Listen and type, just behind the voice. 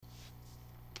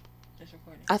It's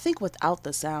recording. I think without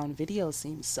the sound, videos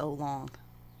seem so long.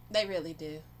 They really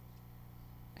do.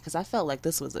 Because I felt like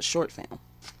this was a short film.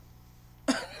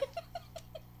 But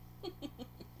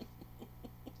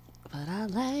I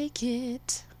like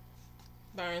it.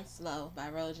 Burn Slow by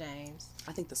Ro James.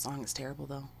 I think the song is terrible,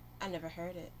 though. I never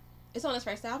heard it. It's on his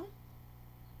first album?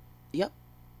 Yep.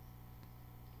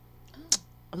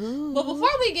 Oh. Ooh. But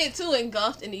before we get too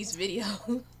engulfed in these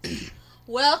videos,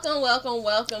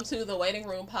 welcome to the Waiting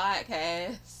Room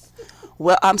Podcast.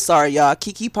 Well, I'm sorry, y'all.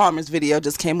 Keke Palmer's video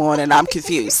just came on, and I'm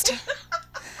confused.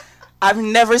 I've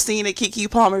never seen a Keke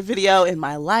Palmer video in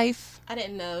my life. I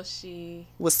didn't know she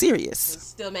was serious. Was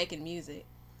still making music.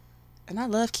 And I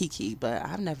love Keke, but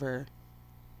I've never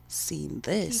seen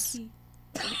this.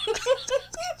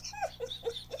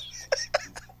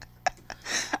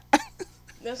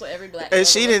 That's what every black and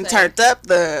she didn't turn up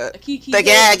the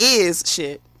gag is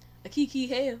shit. A Keke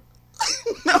hell.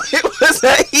 No, it was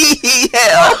a hee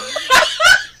hell.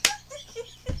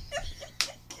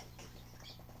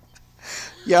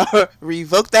 Y'all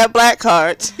revoke that black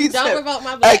card. Don't revoke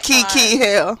my black card. A Keke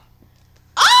hell.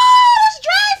 Oh, that's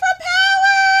Drive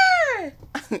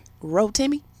for Power. Ro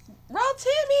Timmy.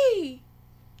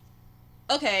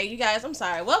 Okay, you guys, I'm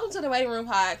sorry. Welcome to the Waiting Room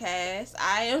Podcast.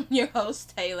 I am your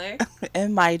host, Taylor.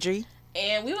 And Maidri.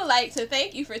 And we would like to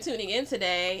thank you for tuning in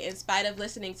today, in spite of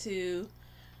listening to...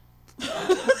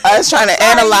 I was trying to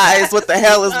analyze what the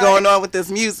hell is going on with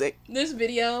this music. This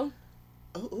video.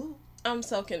 Ooh. I'm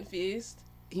so confused.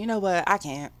 You know what? I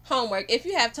can't. Homework. If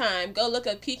you have time, go look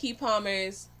up Keke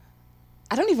Palmer's...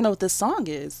 I don't even know what this song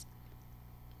is.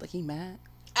 Like, he mad?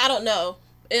 I don't know.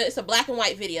 It's a black and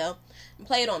white video.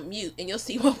 Play it on mute and you'll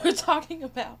see what we're talking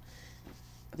about.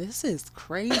 This is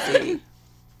crazy.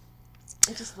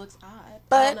 It just looks odd.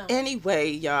 But anyway,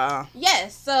 y'all.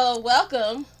 Yes, so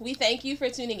welcome. We thank you for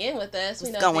tuning in with us.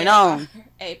 What's going on?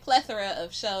 A plethora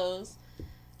of shows,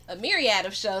 a myriad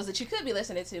of shows that you could be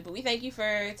listening to, but we thank you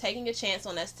for taking a chance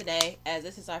on us today, as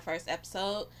this is our first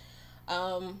episode.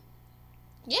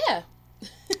 Yeah.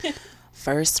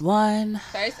 First one.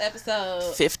 First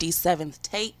episode. 57th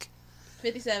take.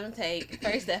 57th take.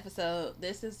 First episode.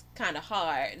 This is kind of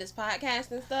hard. This podcast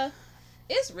and stuff.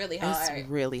 It's really hard. It's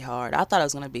really hard. I thought I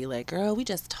was going to be like, girl, we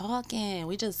just talking.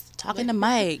 We just talking to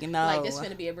Mike. No. Like, this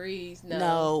finna be a breeze.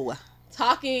 No.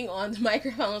 Talking on the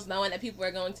microphones, knowing that people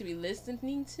are going to be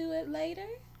listening to it later,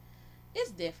 it's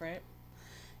different.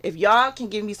 If y'all can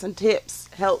give me some tips,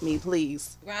 help me,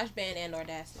 please. GarageBand and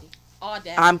Audacity.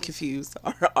 I'm confused.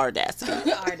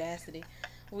 Audacity. Audacity.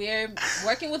 We're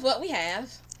working with what we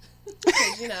have.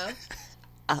 Because, you know,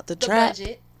 out the trap.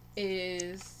 Budget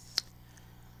is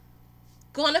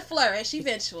going to flourish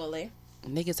eventually.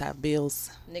 Niggas have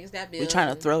bills. Niggas got bills. We're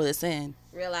trying to throw this in.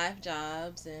 Real life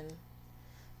jobs and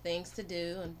things to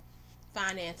do and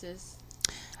finances.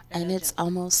 And it's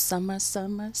almost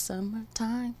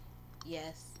summertime.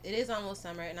 Yes, it is almost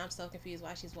summer, and I'm so confused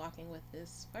why she's walking with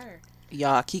this fur.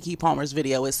 Y'all, Keke Palmer's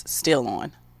video is still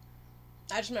on.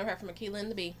 I just remember her from Akeelah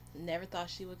and the Bee. Never thought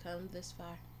she would come this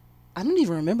far. I don't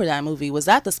even remember that movie. Was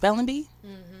that the Spelling Bee?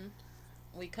 Mm-hmm.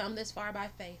 We come this far by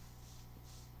faith.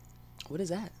 What is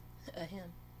that? A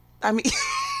hymn. I mean,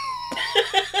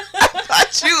 I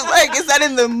thought you, like, is that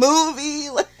in the movie?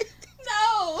 Like,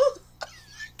 no.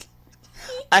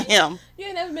 A hymn. You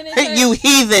ain't never been in church. You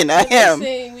heathen, a hymn.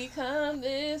 Sing, we come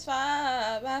this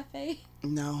far by faith.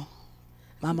 No.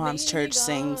 My mom's church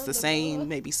sings the same,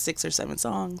 maybe 6 or 7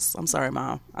 songs. I'm sorry,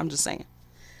 Mom. I'm just saying.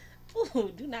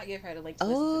 Ooh, do not give her the link to Oh,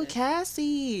 listen to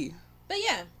Cassie. But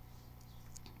yeah.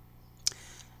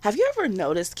 Have you ever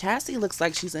noticed Cassie looks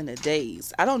like she's in a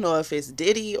daze? I don't know if it's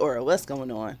Diddy or what's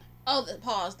going on. Oh,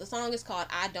 pause. The song is called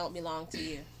I Don't Belong to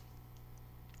You.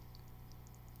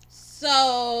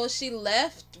 So, she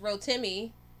left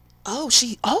Rotimi. Oh.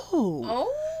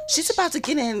 She's about to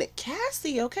get in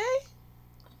Cassie, okay?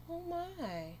 Oh,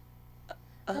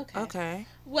 my. Okay.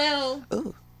 Well.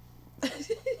 Ooh.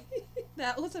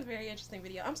 That was a very interesting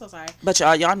video. I'm so sorry. But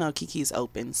y'all know Keke's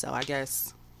open, so I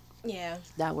guess. Yeah.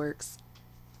 That works.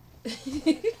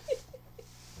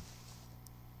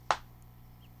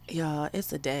 Y'all,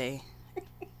 it's a day.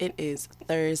 It is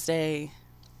Thursday.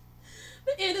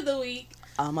 The end of the week.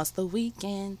 Almost the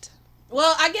weekend.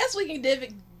 Well, I guess we can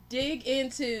dig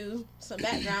into some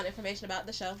background information about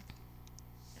the show.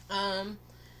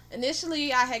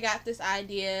 Initially, I had got this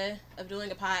idea of doing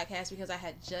a podcast because I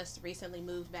had just recently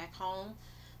moved back home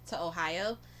to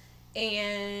Ohio.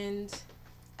 And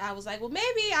I was like, well,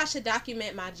 maybe I should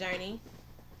document my journey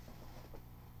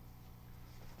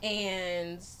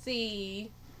and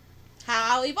see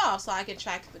how I'll evolve so I can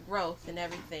track the growth and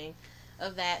everything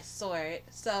of that sort.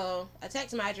 So I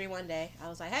texted Marjorie one day. I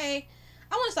was like, hey,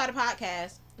 I want to start a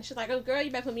podcast. And she's like, oh, girl,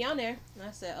 you better put me on there. And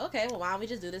I said, okay, well, why don't we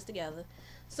just do this together?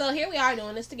 So here we are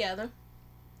doing this together.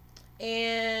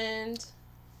 And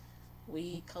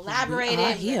we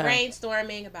collaborated, we were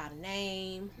brainstorming about a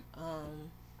name.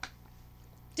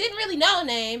 Didn't really know a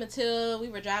name until we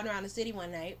were driving around the city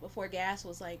one night before gas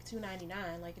was like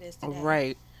 $2.99 like it is today.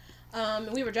 Right.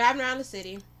 And we were driving around the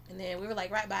city, and then we were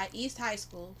like right by East High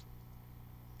School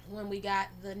when we got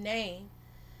the name.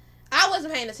 I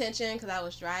wasn't paying attention because I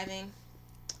was driving,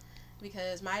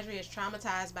 because Marjorie is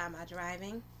traumatized by my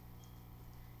driving.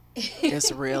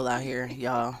 It's real out here,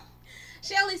 y'all.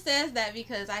 She only says that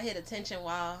because I hit a tension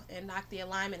wall and knocked the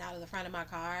alignment out of the front of my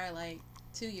car like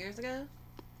 2 years ago.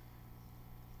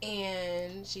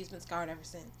 And she's been scarred ever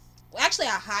since. Well, actually,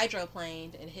 I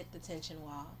hydroplaned and hit the tension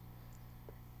wall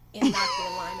and knocked the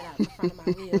alignment out of the front of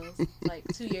my wheels like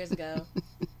 2 years ago.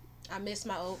 I missed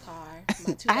my old car.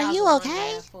 My 2001 Are you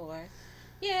okay? RAV4.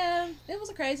 Yeah, it was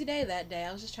a crazy day that day.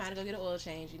 I was just trying to go get an oil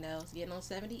change, you know. I was getting on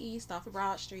 70 East off of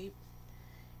Broad Street.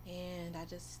 And I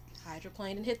just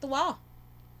hydroplaned and hit the wall.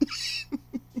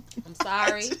 I'm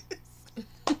sorry.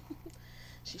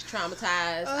 She's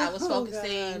traumatized. I was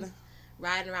focusing,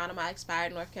 riding around on my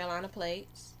expired North Carolina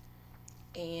plates.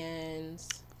 And,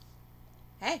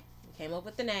 hey, we came up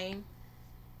with the name,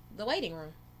 The Waiting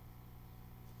Room.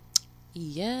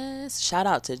 Yes. Shout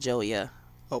out to Joya.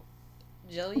 Oh.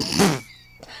 Joya?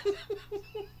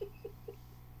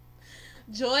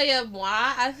 Joya Moi,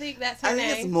 I think that's her name. I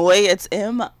think it's Mooi. It's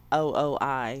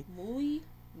Mooi.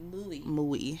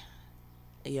 Mooi.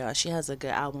 Yeah, she has a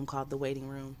good album called The Waiting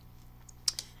Room.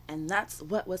 And that's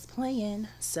what was playing.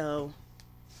 So,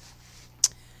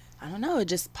 I don't know. It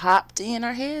just popped in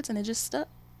our heads and it just stuck.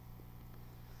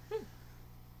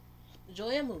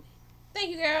 Joya Movie.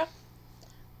 Thank you, girl.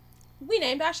 We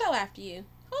named our show after you.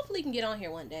 Hopefully you can get on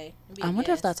here one day. And be I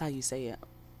wonder if that's how you say it.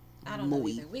 I don't know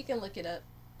either. We can look it up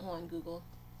on Google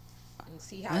and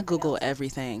see how I Google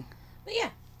everything. But yeah.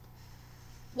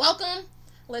 Welcome.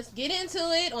 Let's get into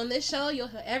it. On this show, you'll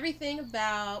hear everything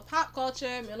about pop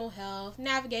culture, mental health,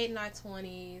 navigating our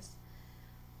 20s,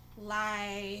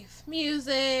 life,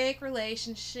 music,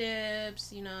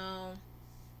 relationships, you know.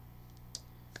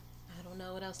 I don't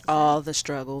know what else to say. All the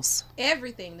struggles.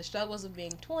 Everything. The struggles of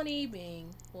being 20,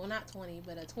 well, not 20,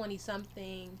 but a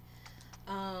 20-something.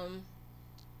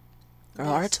 Girl,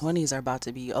 our 20s are about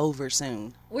to be over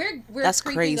soon. We're That's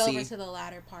creeping crazy. over to the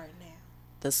latter part now.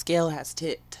 The scale has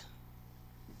tipped.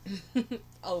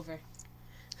 Over.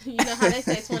 You know how they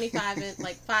say 25 and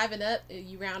like 5 and up,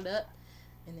 you round up,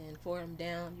 and then 4 and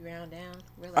down, you round down.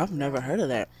 I've never heard of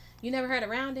that. You never heard of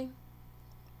rounding?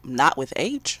 Not with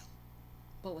age.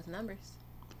 But with numbers.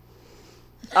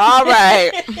 All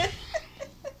right.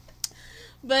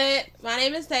 But my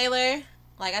name is Taylor.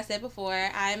 Like I said before,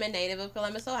 I am a native of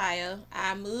Columbus, Ohio.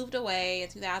 I moved away in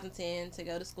 2010 to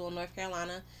go to school in North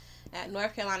Carolina at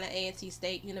North Carolina A&T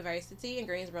State University in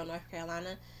Greensboro, North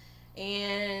Carolina.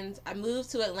 And I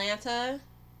moved to Atlanta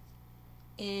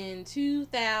in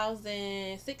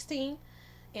 2016,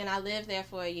 and I lived there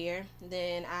for a year.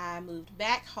 Then I moved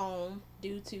back home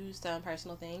due to some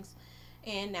personal things,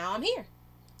 and now I'm here.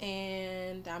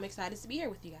 And I'm excited to be here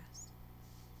with you guys.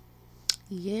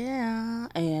 Yeah,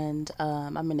 and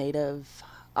I'm a native.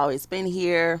 Always been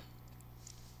here.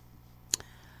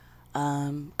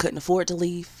 Couldn't afford to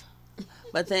leave.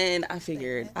 But then I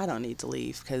figured I don't need to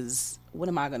leave because what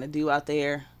am I going to do out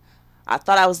there? I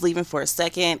thought I was leaving for a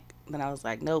second. Then I was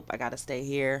like, nope, I got to stay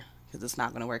here because it's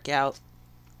not going to work out.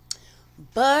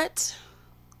 But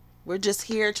we're just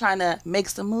here trying to make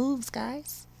some moves,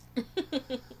 guys.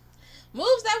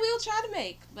 Moves that we'll try to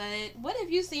make. But what have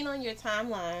you seen on your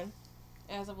timeline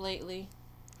as of lately?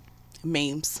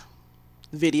 Memes.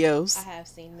 Videos. I have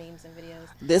seen memes and videos.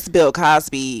 This Bill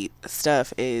Cosby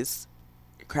stuff is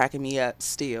cracking me up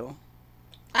still.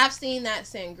 I've seen that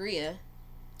sangria.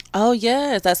 Oh,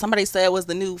 yes. That somebody said was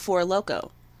the new Four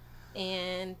Loko.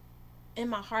 And in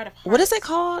my heart of hearts. What is it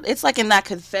called? It's like in that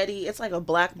confetti. It's like a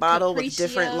black bottle with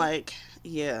different, like,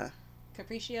 yeah.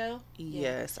 Capriccio?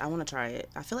 Yes. I want to try it.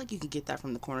 I feel like you can get that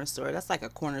from the corner store. That's like a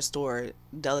corner store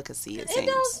delicacy, it seems.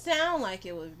 It don't sound like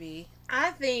it would be.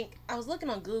 I think, I was looking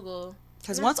on Google.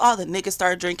 Because once all the niggas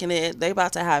start drinking it, they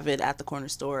about to have it at the corner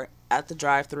store, at the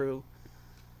drive-thru.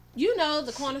 You know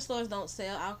the corner stores don't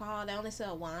sell alcohol. They only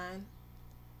sell wine.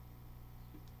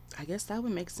 I guess that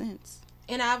would make sense.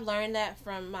 And I've learned that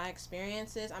from my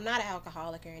experiences. I'm not an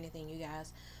alcoholic or anything, you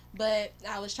guys. But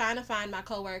I was trying to find my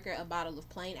coworker a bottle of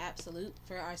plain Absolute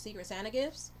for our Secret Santa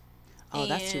gifts. Oh,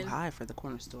 that's too high for the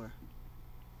corner store.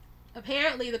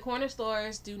 Apparently, the corner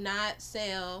stores do not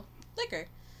sell liquor.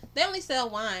 They only sell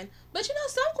wine. But you know,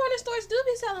 some corner stores do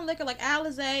be selling liquor, like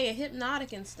Alizé and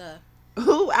Hypnotic and stuff.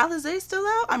 Ooh, Alizé still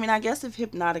out? I mean, I guess if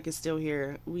Hypnotic is still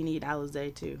here, we need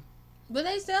Alizé too. But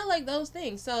they sell like those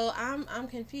things, so I'm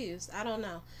confused. I don't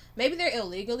know. Maybe they're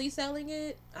illegally selling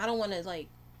it. I don't want to like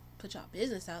put y'all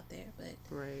business out there, but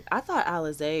Right. I thought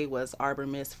Alizé was Arbor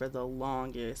Mist for the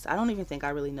longest. I don't even think I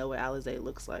really know what Alizé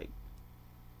looks like.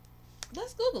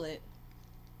 let's Google it.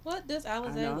 What does I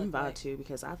Alizé know I'm look about like? to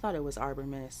because I thought it was Arbor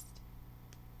Mist.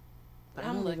 But I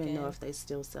I'm don't even looking. know if they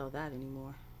still sell that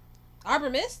anymore. Arbor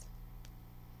Mist?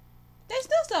 They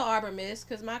still sell Arbor Mist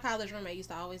because my college roommate used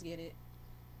to always get it.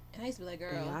 And I used to be like,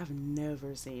 girl. Yeah, I've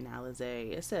never seen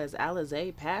Alizé. It says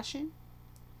Alizé Passion.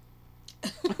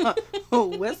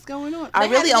 What's going on? I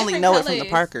They really have only different know it from the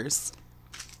colors. Parkers.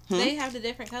 They have the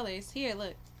different colors. Here,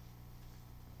 look.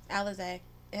 Alizé.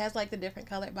 It has like the different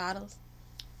colored bottles.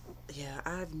 Yeah,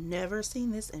 I've never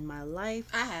seen this in my life.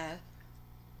 I have.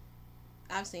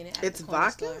 I've seen it at It's the corner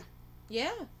vodka? store.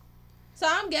 Yeah. So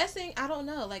I'm guessing, I don't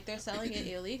know, like they're selling it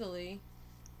illegally.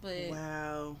 But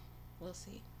Wow. we'll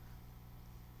see.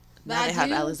 Now they have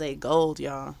Alizé Gold,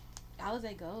 y'all.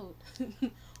 Alizé Gold.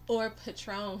 Or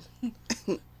Patron.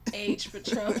 Aged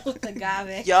Patron with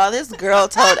agave. Y'all, this girl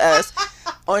told us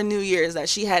on New Year's that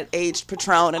she had aged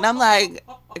Patron. And I'm like,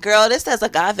 girl, this says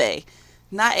agave,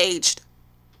 not aged.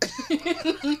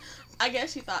 I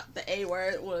guess she thought the A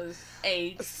word was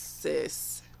aged.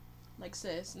 Sis, Like,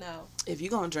 sis, no. if you're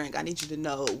going to drink, I need you to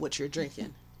know what you're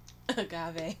drinking.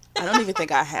 Agave. I don't even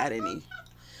think I had any.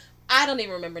 I don't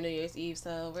even remember New Year's Eve,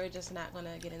 so we're just not going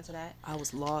to get into that. I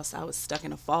was lost. I was stuck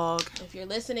in a fog. If you're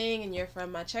listening and you're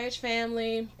from my church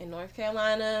family in North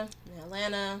Carolina, in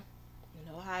Atlanta,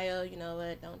 in Ohio, you know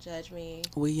what? Don't judge me.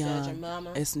 We Judge your young.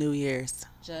 mama. It's New Year's.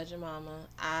 Judge your mama.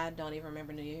 I don't even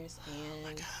remember New Year's. Oh my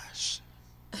And gosh.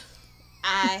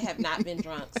 I have not been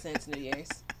drunk since New Year's.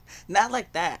 Not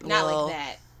like that. Not Well, like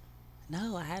that.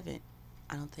 No, I haven't.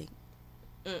 I don't think.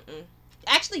 Mm-mm.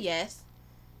 Actually, yes.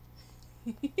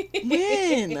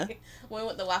 When? When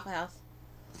with the Waffle House.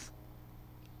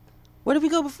 Where did we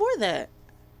go before that?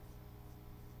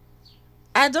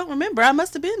 I don't remember. I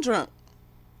must have been drunk.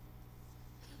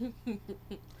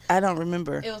 I don't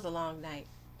remember. It was a long night.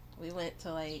 We went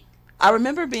to like I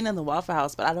remember being in the Waffle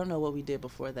House, but I don't know what we did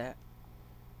before that.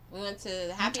 we went to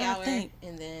the happy trying to hour think.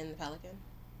 and then the Pelican.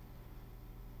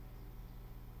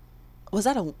 Was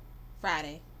that a...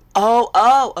 Friday.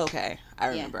 Oh, okay. I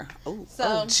remember. Oh,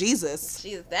 So- Jesus.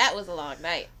 Jeez, that was a long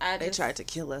night. They tried to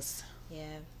kill us. Yeah.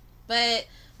 But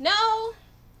no,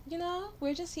 you know,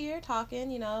 we're just here talking,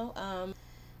 you know.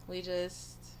 We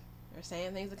just are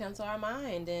saying things that come to our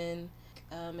mind, and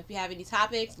if you have any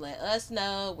topics, let us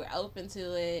know. We're open to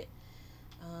it.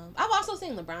 I've also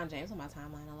seen LeBron James on my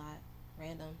timeline a lot.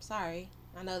 Random. Sorry.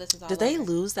 I know this is all Did they over.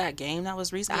 lose that game that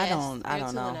was recent? Yes, I they're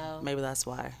don't know. 2-0. Maybe that's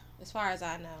why. As far as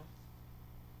I know.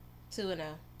 2-0.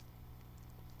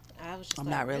 I was just I'm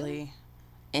like, not really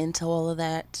into all of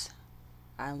that.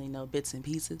 I only know bits and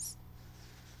pieces.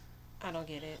 I don't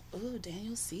get it. Ooh,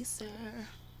 Daniel Caesar.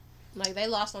 Like, they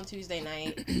lost on Tuesday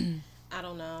night. I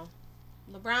don't know.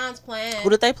 LeBron's playing Who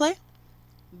did they play?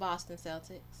 Boston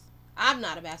Celtics. I'm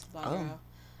not a basketball Oh. girl.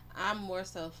 I'm more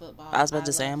so football. I was about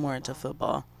to say love I'm more into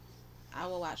football. I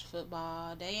will watch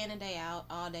football day in and day out,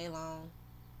 all day long.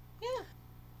 Yeah.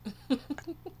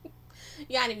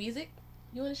 You got any music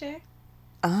you want to share?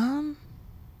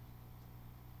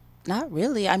 Not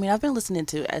really. I mean, I've been listening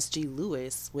to S.G.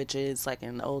 Lewis, which is like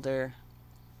his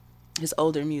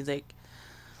older music.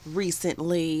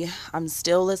 Recently, I'm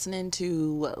still listening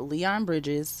to Leon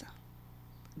Bridges.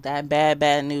 That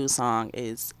Bad News song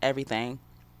is everything.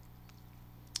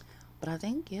 But I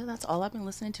think, yeah, that's all I've been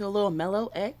listening to. A little Mellow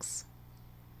X.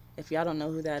 If y'all don't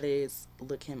know who that is,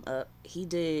 look him up. He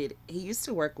used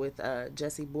to work with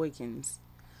Jesse Boykins,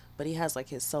 but he has like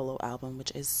his solo album,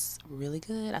 which is really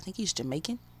good. I think he's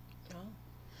Jamaican. Oh.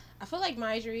 I feel like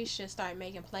Marjorie should start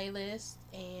making playlists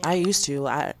and I used to.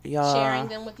 Y'all. sharing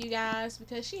them with you guys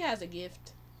because she has a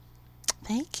gift.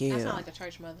 Thank I you. sound like a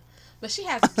church mother. But she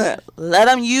has a gift. Let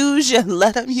them use you.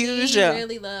 Let them use She you.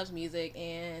 really loves music,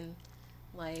 and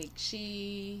like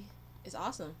she is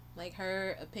awesome. Like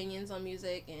her opinions on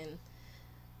music, and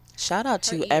Shout out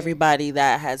her to ear. everybody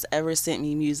that has ever sent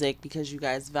me music because you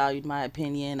guys valued my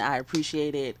opinion. I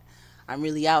appreciate it. I'm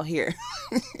really out here.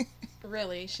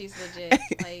 really, she's legit.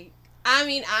 Like, I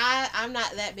mean, I'm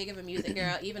not that big of a music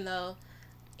girl, even though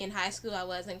in high school I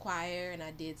was in choir and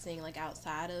I did sing like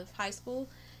outside of high school,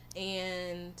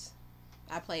 and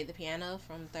I played the piano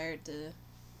from 3rd to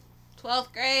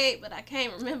 12th grade, but I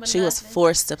can't remember. She was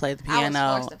forced to play the piano.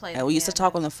 I was forced to play the and we used to piano.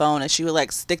 talk on the phone, and she would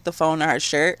like stick the phone to her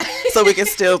shirt so we could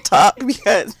still talk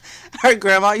because her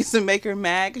grandma used to make her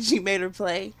mad because she made her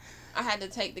play. I had to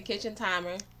take the kitchen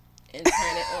timer and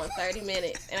turn it on 30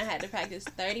 minutes, and I had to practice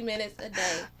 30 minutes a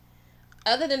day.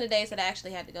 Other than the days that I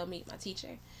actually had to go meet my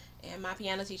teacher. And my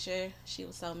piano teacher, she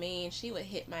was so mean. She would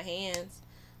hit my hands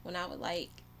when I would, like,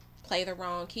 play the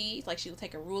wrong keys. Like, she would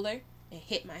take a ruler and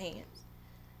hit my hands.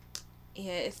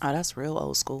 Yeah, Oh, that's real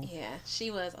old school. Yeah,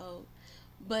 she was old.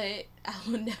 But I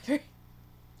would never...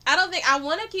 I don't think... I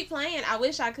want to keep playing. I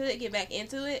wish I could get back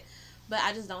into it. But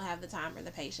I just don't have the time or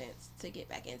the patience to get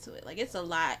back into it. Like, it's a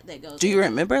lot that goes... Do you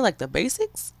remember, like, the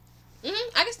basics? Mm-hmm.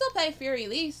 I can still play Fury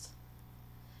Elise.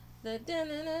 I can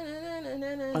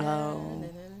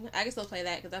still play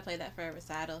that because I played that for a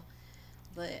recital.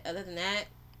 But other than that,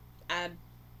 I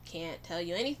can't tell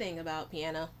you anything about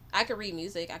piano. I could read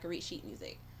music. I could read sheet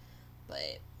music.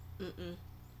 But,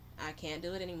 I can't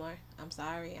do it anymore. I'm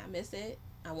sorry. I miss it.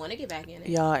 I want to get back in it.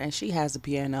 Y'all, and she has a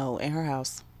piano in her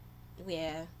house.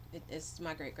 Yeah. It's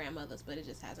my great-grandmother's, but it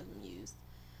just hasn't been used.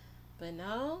 But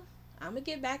no, I'm going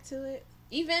to get back to it.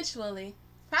 Eventually.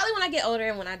 Probably when I get older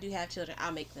and when I do have children,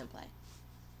 I'll make them play.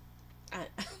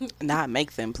 Not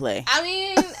make them play. I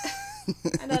mean,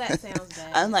 I know that sounds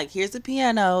bad. I'm like, here's the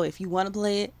piano. If you want to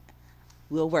play it,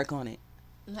 we'll work on it.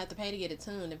 You have to pay to get it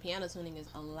tuned, and piano tuning is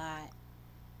a lot.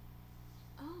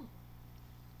 Oh,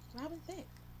 Robin Thicke.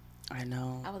 I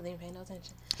know. I wasn't even paying no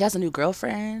attention. He has a new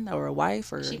girlfriend or a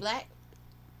wife, or Is she black?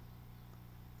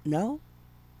 No,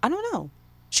 I don't know.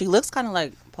 She looks kind of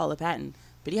like Paula Patton,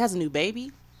 but he has a new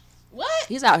baby. What?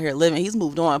 He's out here living. He's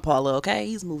moved on, Paula. Okay,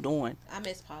 he's moved on. I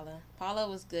miss Paula. Paula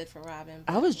was good for Robin.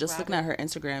 I was just looking at her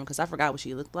Instagram because I forgot what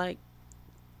she looked like.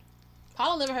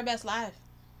 Paula living her best life.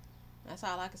 That's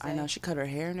all I can say. I know, she cut her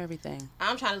hair and everything.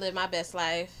 I'm trying to live my best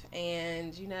life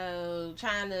and,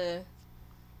 trying to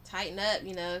tighten up,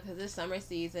 because it's summer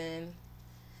season.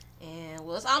 And,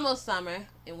 well, it's almost summer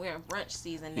and we're in brunch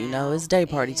season now. It's day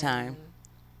party time.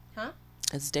 Huh?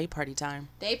 It's day party time.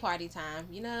 Day party time.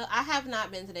 I have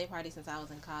not been to day party since I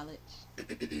was in college.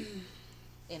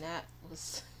 And that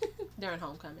was during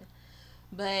homecoming.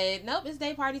 But, nope, it's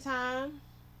day party time.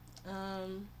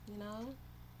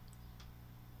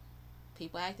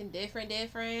 People acting different.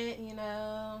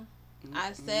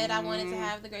 I said I wanted to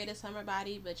have the greatest summer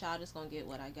body, but y'all just gonna get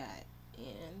what I got.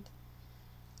 And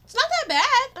it's not that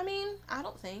bad. I mean, I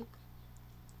don't think.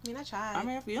 I tried. I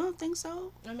mean, if you don't think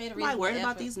so, I made a reasonable worried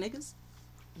about these niggas.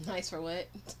 Nice for what?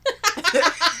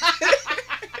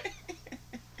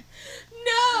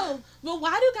 No, but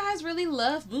why do guys really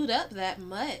love Boot Up that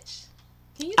much?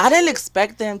 I didn't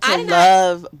expect them to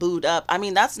love Boot Up. I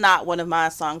mean, that's not one of my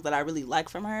songs that I really like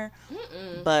from her.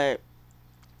 But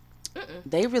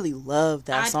they really love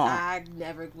that song. I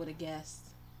never would have guessed.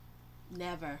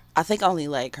 Never. I think I only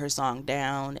like her song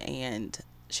Down, and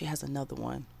she has another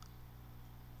one.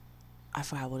 I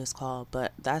forgot what it's called,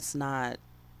 but that's not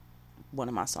one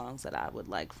of my songs that I would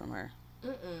like from her.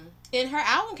 And her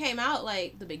album came out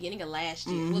like the beginning of last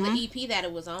year. Well, the EP that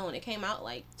it was on, it came out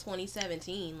like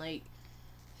 2017, like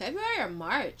February or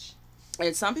March.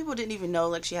 And some people didn't even know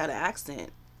like she had an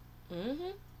accent.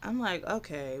 I'm like,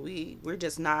 okay, we're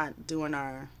just not doing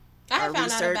our I had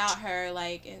found research. out about her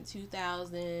like in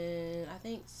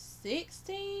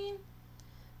 2016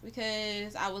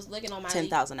 because I was looking on my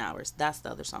 10,000 Hours. That's the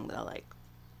other song that I like.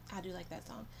 I do like that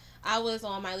song. I was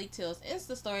on my Leak Till's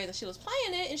Insta story that she was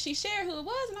playing it, and she shared who it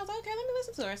was, and I was like, okay, let me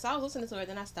listen to her. So I was listening to her,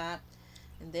 then I stopped.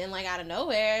 And then, like, out of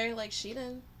nowhere, like, she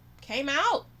done came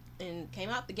out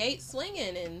the gate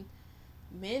swinging, and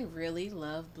men really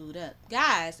love Boot Up.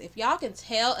 Guys, if y'all can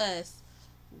tell us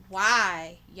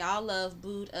why y'all love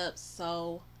Boot Up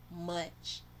so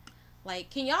much,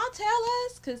 like, can y'all tell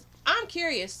us? Because I'm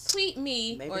curious. Tweet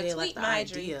me Maybe or they tweet like the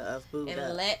Marjorie idea of Boot and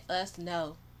Up. let us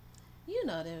know. You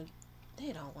know them.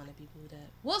 They don't want to be booed up.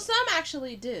 Well, some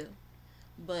actually do,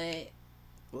 but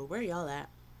Well, where y'all at?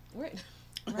 Right.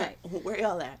 Where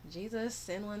y'all at? Jesus,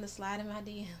 send one to slide in my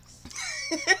DMs.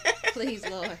 Please,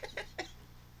 Lord.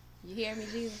 You hear me,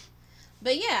 Jesus?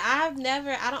 But yeah, I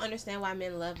don't understand why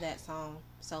men love that song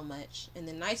so much. And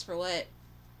then Nice for What?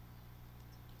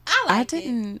 I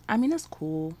mean, it's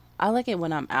cool. I like it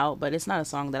when I'm out, but it's not a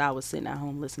song that I was sitting at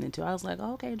home listening to. I was like,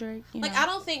 oh, okay, Drake. I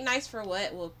don't think Nice for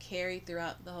What will carry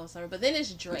throughout the whole summer. But then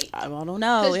it's Drake. I don't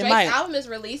know. Because Drake's album is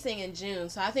releasing in June.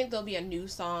 So I think there'll be a new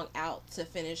song out to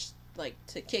finish, like,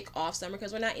 to kick off summer.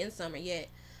 Because we're not in summer yet.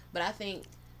 But I think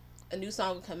a new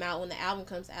song will come out when the album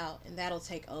comes out. And that'll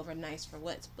take over Nice for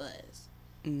What's buzz.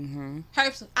 I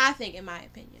think, in my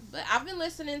opinion. But I've been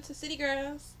listening to City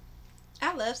Girls.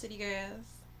 I love City Girls.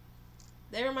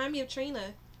 They remind me of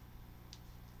Trina.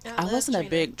 I love wasn't a Trina.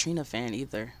 big Trina fan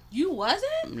either. You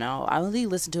wasn't? No, I only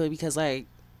listened to it because like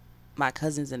my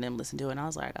cousins and them listened to it, and I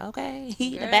was like, okay,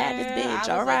 he the Girl, baddest bitch.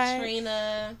 I All was right. a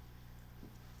Trina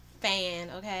fan,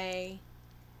 okay?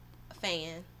 A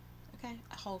fan. Okay?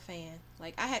 A whole fan.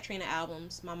 Like, I had Trina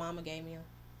albums. My mama gave me them.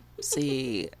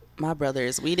 See, my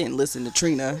brothers, we didn't listen to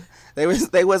Trina. They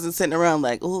wasn't sitting around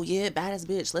like, oh yeah, baddest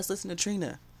bitch. Let's listen to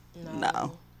Trina.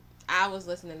 No. I was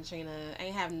listening to Trina. I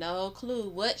ain't have no clue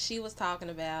what she was talking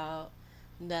about.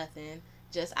 Nothing.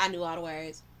 Just, I knew all the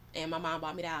words. And my mom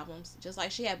bought me the albums. Just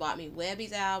like she had bought me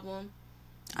Webby's album.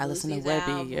 I listened to Lucy's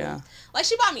Webby, album. yeah. Like,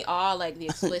 she bought me all, like, the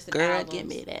explicit Girl, albums. give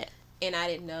me that. And I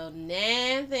didn't know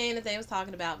nothing that they was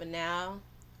talking about. But now,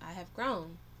 I have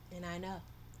grown. And I know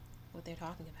what they're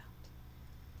talking about.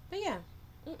 But yeah.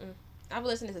 I've been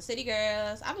listening to City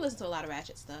Girls. I've been listening to a lot of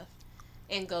ratchet stuff.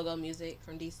 And go-go music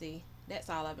from DC. That's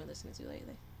all I've been listening to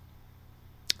lately.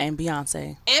 And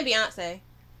Beyonce. And Beyonce.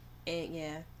 And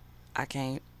yeah. I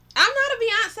can't. I'm not a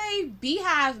Beyonce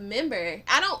Beehive member.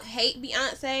 I don't hate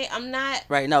Beyonce. I'm not.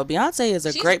 Right, no, Beyonce is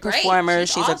a She's great performer.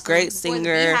 She's awesome. a great Before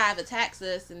singer. the Beehive attacks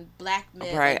us and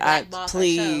blackmail. Right, Boss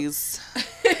please.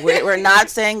 We're not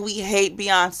saying we hate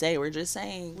Beyonce. We're just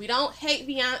saying. We don't hate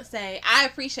Beyonce. I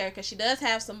appreciate her because she does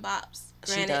have some bops.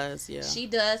 Granted, she does, yeah. She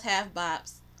does have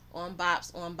bops on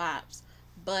bops on bops.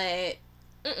 But,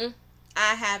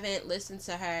 I haven't listened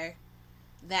to her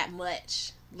that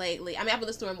much lately. I mean, I've been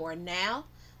listening to her more now,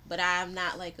 but I'm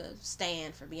not like a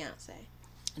stan for Beyonce.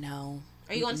 No.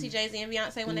 Are you going to see Jay-Z and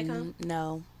Beyonce when they come?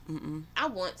 No. I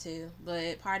want to,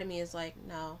 but part of me is like,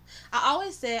 no. I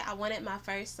always said I wanted my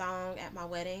first song at my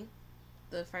wedding,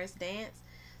 the first dance,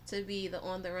 to be the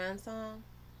On the Run song.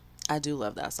 I do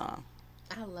love that song.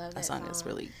 I love that song. Is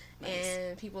really nice.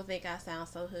 And people think I sound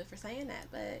so hood for saying that,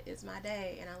 but it's my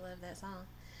day, and I love that song.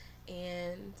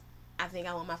 And I think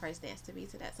I want my first dance to be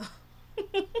to that song.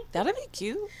 That'd be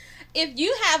cute. If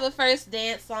you have a first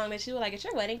dance song that you would like at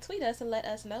your wedding, tweet us and let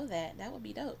us know that. That would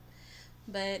be dope.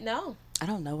 But no. I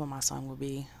don't know what my song would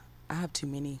be. I have too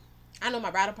many. I know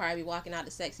my bride will probably be Walking Out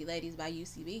to Sexy Ladies by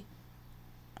UCB.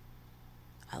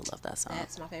 I love that song.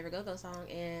 That's my favorite go-go song,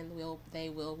 and they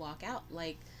will walk out.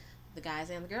 Like, the guys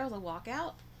and the girls will walk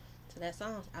out to that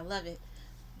song. I love it.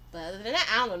 But other than that,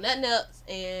 I don't know nothing else.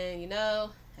 And, you know,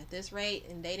 at this rate,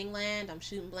 in dating land, I'm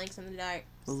shooting blanks in the dark.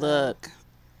 So look.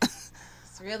 It's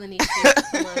really neat to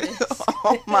come on this.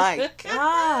 Oh, my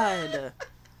God.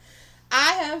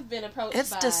 I have been approached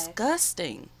It's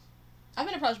disgusting. I've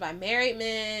been approached by married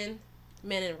men,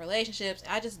 men in relationships.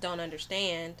 I just don't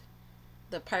understand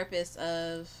the purpose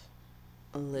of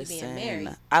being married.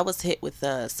 I was hit with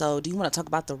so do you want to talk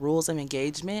about the rules of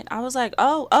engagement? I was like,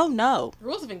 oh no.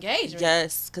 Rules of engagement?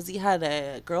 Yes, because he had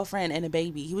a girlfriend and a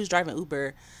baby. He was driving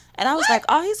Uber. And I was like,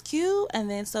 oh, he's cute. And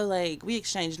then so like we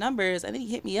exchanged numbers, and then he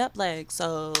hit me up like,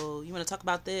 so you want to talk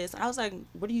about this? And I was like,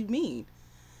 what do you mean?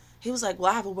 He was like,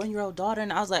 well, I have a 1-year-old daughter.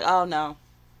 And I was like, oh, no.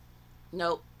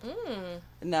 Nope.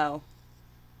 No.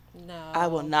 I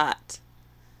will not.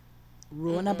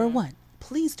 Rule number 1.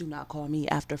 Please do not call me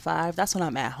after 5. That's when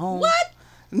I'm at home. What?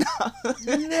 No.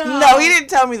 No, he didn't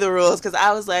tell me the rules because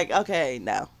I was like, okay,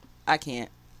 no, I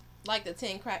can't. Like the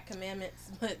 10 crack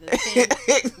commandments, but the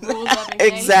 10 rules of engagement.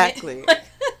 Exactly.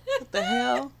 What the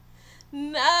hell?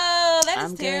 No, that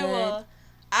is I'm terrible. good.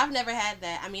 I've never had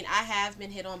that. I mean, I have been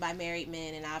hit on by married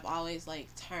men, and I've always, like,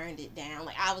 turned it down.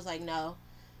 Like, I was like, no.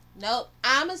 Nope.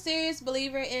 I'm a serious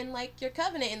believer in, like, your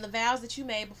covenant and the vows that you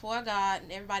made before God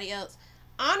and everybody else.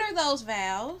 Honor those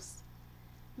vows.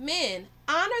 Men,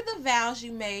 honor the vows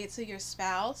you made to your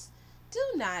spouse. Do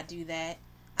not do that.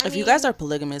 If you guys are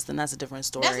polygamous, then that's a different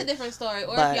story. That's a different story.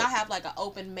 Or but if y'all have, like, an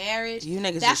open marriage. You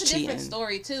niggas that's just a different cheating.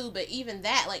 story, too. But even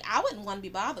that, like, I wouldn't want to be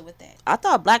bothered with that. I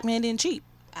thought black men didn't cheat.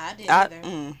 I didn't either.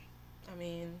 I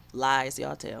mean. Lies,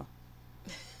 y'all tell.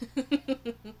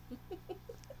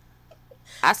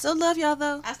 I still love y'all,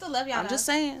 though. I still love y'all, I'm just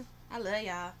saying. I love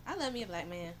y'all. I love me a black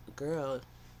man. Girl.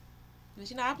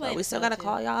 But, you know, I play. But we still got to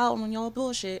call y'all out on y'all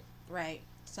bullshit. Right.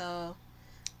 So,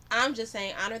 I'm just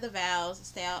saying, honor the vows.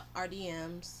 Stay out our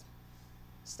DMs.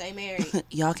 Stay married.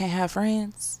 Y'all can't have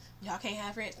friends. Y'all can't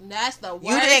have friends. That's the worst.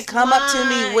 You didn't come line. up to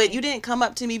me with. You didn't come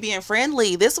up to me being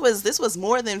friendly. This was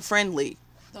more than friendly.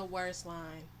 The worst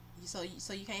line. So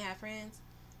you can't have friends?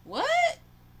 What?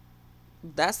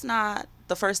 That's not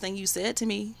the first thing you said to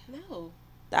me. No.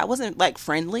 That wasn't like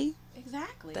friendly.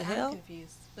 Exactly. The I'm hell?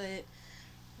 confused. But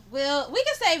we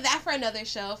can save that for another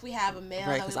show if we have a male.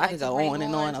 Right, because I could go on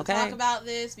and on. Okay. Talk about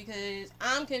this because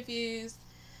I'm confused.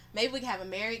 Maybe we can have a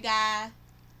married guy.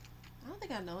 I don't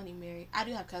think I know any married. I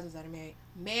do have cousins that are married.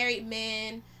 Married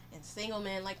men and single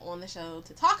men like on the show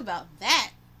to talk about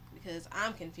that, because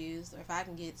I'm confused, or if I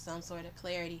can get some sort of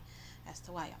clarity as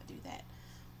to why y'all do that.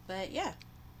 But yeah,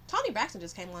 Toni Braxton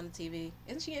just came on the TV.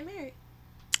 Isn't she getting married?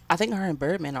 I think her and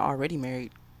Birdman are already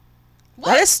married. What?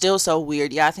 That is still so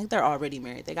weird. Yeah, I think they're already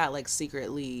married. They got like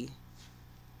secretly.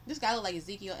 This guy look like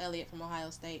Ezekiel Elliott from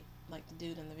Ohio State, like the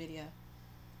dude in the video.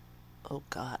 Oh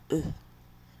God. Ugh.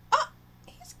 Oh,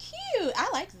 he's cute. I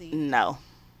like Zeke. No.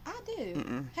 I do.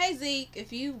 Mm-mm. Hey Zeke,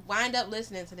 if you wind up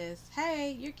listening to this,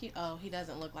 hey, you're cute. Oh, he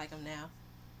doesn't look like him now.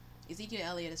 Ezekiel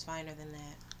Elliott is finer than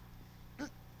that.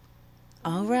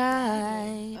 All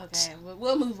right. Okay,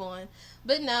 we'll move on.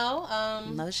 But no,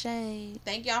 no shade.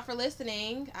 Thank y'all for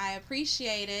listening. I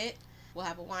appreciate it. We'll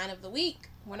have a wine of the week.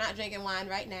 We're not drinking wine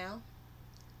right now.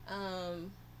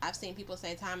 I've seen people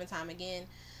say time and time again,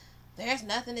 there's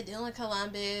nothing to do in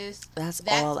Columbus. That's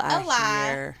all I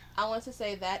hear. I want to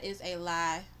say that is a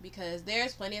lie, because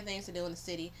there's plenty of things to do in the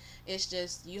city. It's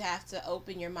just you have to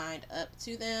open your mind up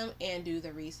to them and do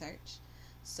the research.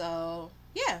 So,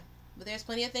 yeah. But there's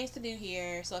plenty of things to do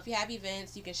here. So if you have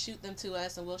events, you can shoot them to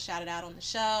us and we'll shout it out on the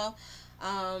show.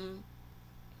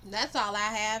 That's all I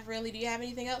have, really. Do you have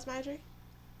anything else, Marjorie?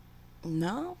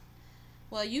 No.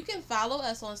 Well, you can follow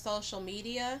us on social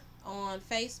media, on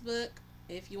Facebook.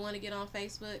 If you want to get on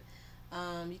Facebook,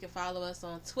 you can follow us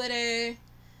on Twitter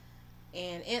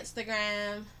and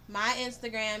Instagram. My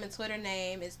Instagram and Twitter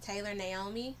name is Taylor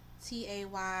Naomi,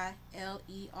 TaylerNaomi,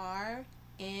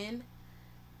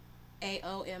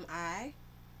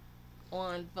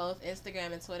 on both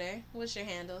Instagram and Twitter. What's your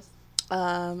handles?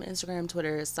 Instagram,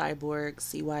 Twitter is Cyborg,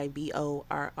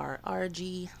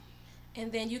 CYBORRRG.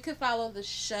 And then you can follow the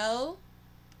show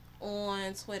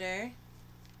on Twitter.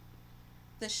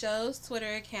 The show's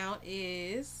Twitter account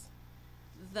is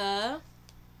the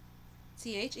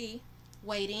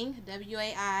Waiting,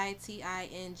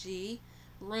 WAITING,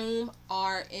 Room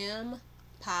RM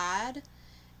Pod.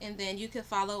 And then you can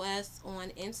follow us on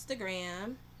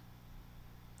Instagram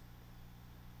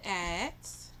at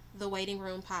The Waiting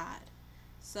Room Pod.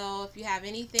 So if you have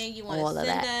anything you want to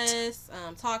send us,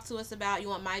 talk to us about, you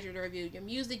want Marjorie to review your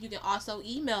music, you can also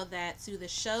email that to the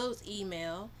show's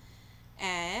email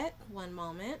at, one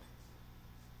moment,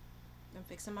 I'm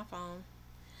fixing my phone,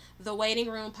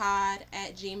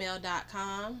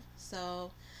 thewaitingroompod@gmail.com.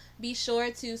 So be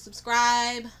sure to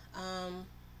subscribe,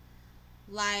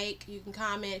 like, you can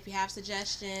comment if you have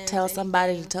suggestions. Tell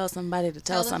somebody to tell somebody to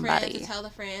tell somebody. To tell a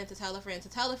friend, to tell a friend, to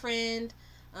tell a friend,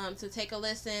 to take a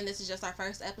listen. This is just our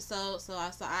first episode, so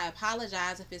I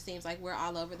apologize if it seems like we're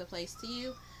all over the place to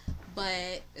you,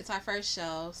 but it's our first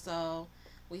show, so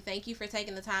we thank you for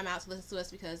taking the time out to listen to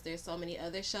us, because there's so many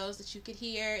other shows that you could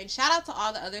hear. And shout out to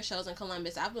all the other shows in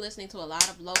Columbus. I've been listening to a lot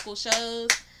of local shows.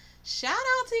 Shout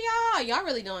out to y'all. Y'all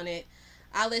really doing it.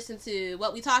 I listen to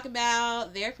What We Talk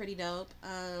About. They're pretty dope.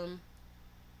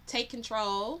 Take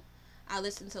Control. I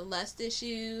listen to Lust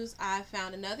Issues. I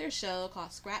found another show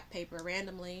called Scrap Paper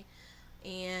randomly.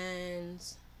 And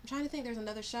I'm trying to think, there's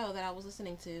another show that I was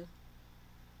listening to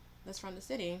that's from the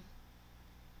city.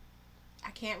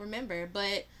 I can't remember,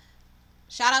 but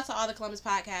shout out to all the Columbus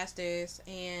podcasters,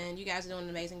 and you guys are doing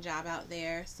an amazing job out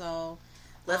there. So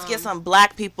let's get some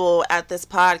black people at this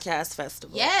podcast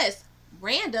festival. Yes.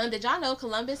 Random. Did y'all know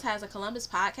Columbus has a Columbus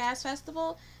Podcast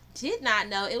Festival? Did not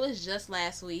know. It was just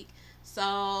last week.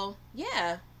 So,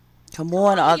 yeah. Come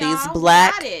on, all these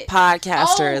black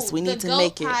podcasters. We need to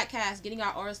make it. Podcast, Getting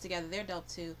Our Auras Together. They're dope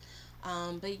too.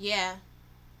 But yeah.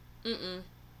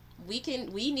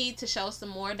 We need to show some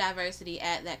more diversity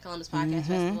at that Columbus Podcast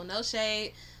Festival. No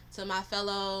shade to my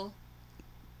fellow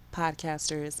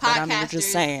podcasters, but I'm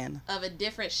just saying, of a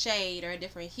different shade or a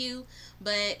different hue,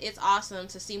 but it's awesome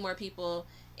to see more people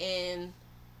in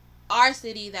our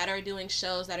city that are doing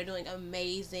shows that are doing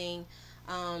amazing.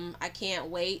 I can't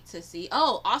wait to see.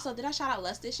 Oh, also, did I shout out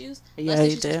Lust Issues? Yeah, Lust you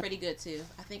Issues did. is pretty good too.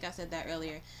 I think I said that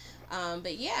earlier.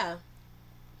 But yeah,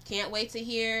 can't wait to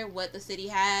hear what the city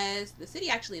has. The city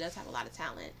actually does have a lot of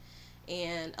talent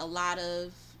and a lot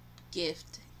of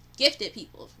gifted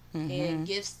people and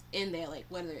gifts in there, like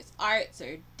whether it's arts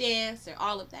or dance or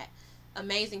all of that.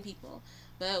 Amazing people.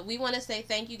 But we want to say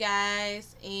thank you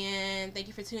guys, and thank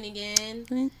you for tuning in.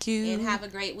 Thank you. And have a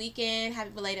great weekend.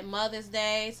 Happy belated Mother's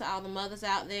Day to all the mothers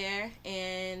out there.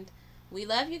 And we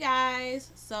love you guys.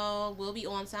 So we'll be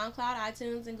on SoundCloud,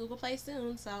 iTunes, and Google Play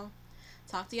soon. So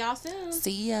talk to y'all soon.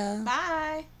 See ya.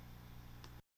 Bye.